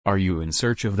Are you in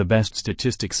search of the best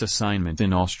statistics assignment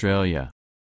in Australia?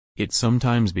 It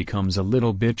sometimes becomes a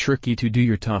little bit tricky to do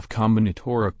your tough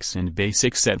combinatorics and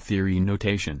basic set theory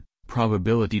notation,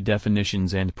 probability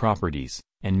definitions and properties,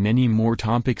 and many more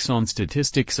topics on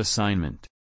statistics assignment.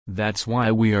 That's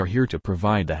why we are here to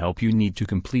provide the help you need to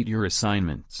complete your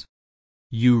assignments.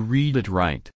 You read it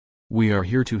right. We are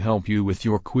here to help you with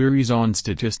your queries on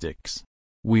statistics.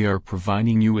 We are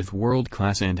providing you with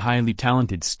world-class and highly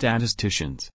talented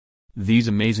statisticians. These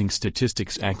amazing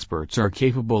statistics experts are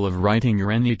capable of writing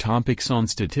your any topics on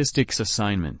statistics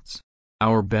assignments.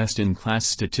 Our best-in-class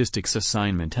statistics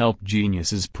assignment Help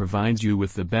Geniuses provides you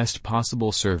with the best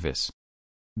possible service.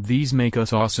 These make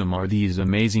us awesome are these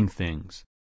amazing things.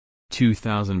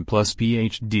 2,000 plus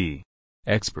PhD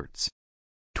experts.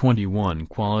 21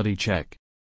 quality check.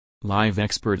 Live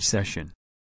expert session.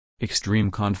 Extreme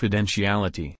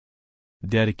confidentiality.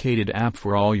 Dedicated app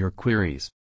for all your queries.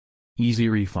 Easy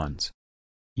refunds.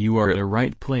 You are at a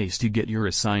right place to get your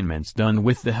assignments done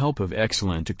with the help of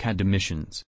excellent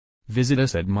academicians. Visit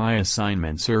us at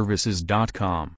myassignmentservices.com.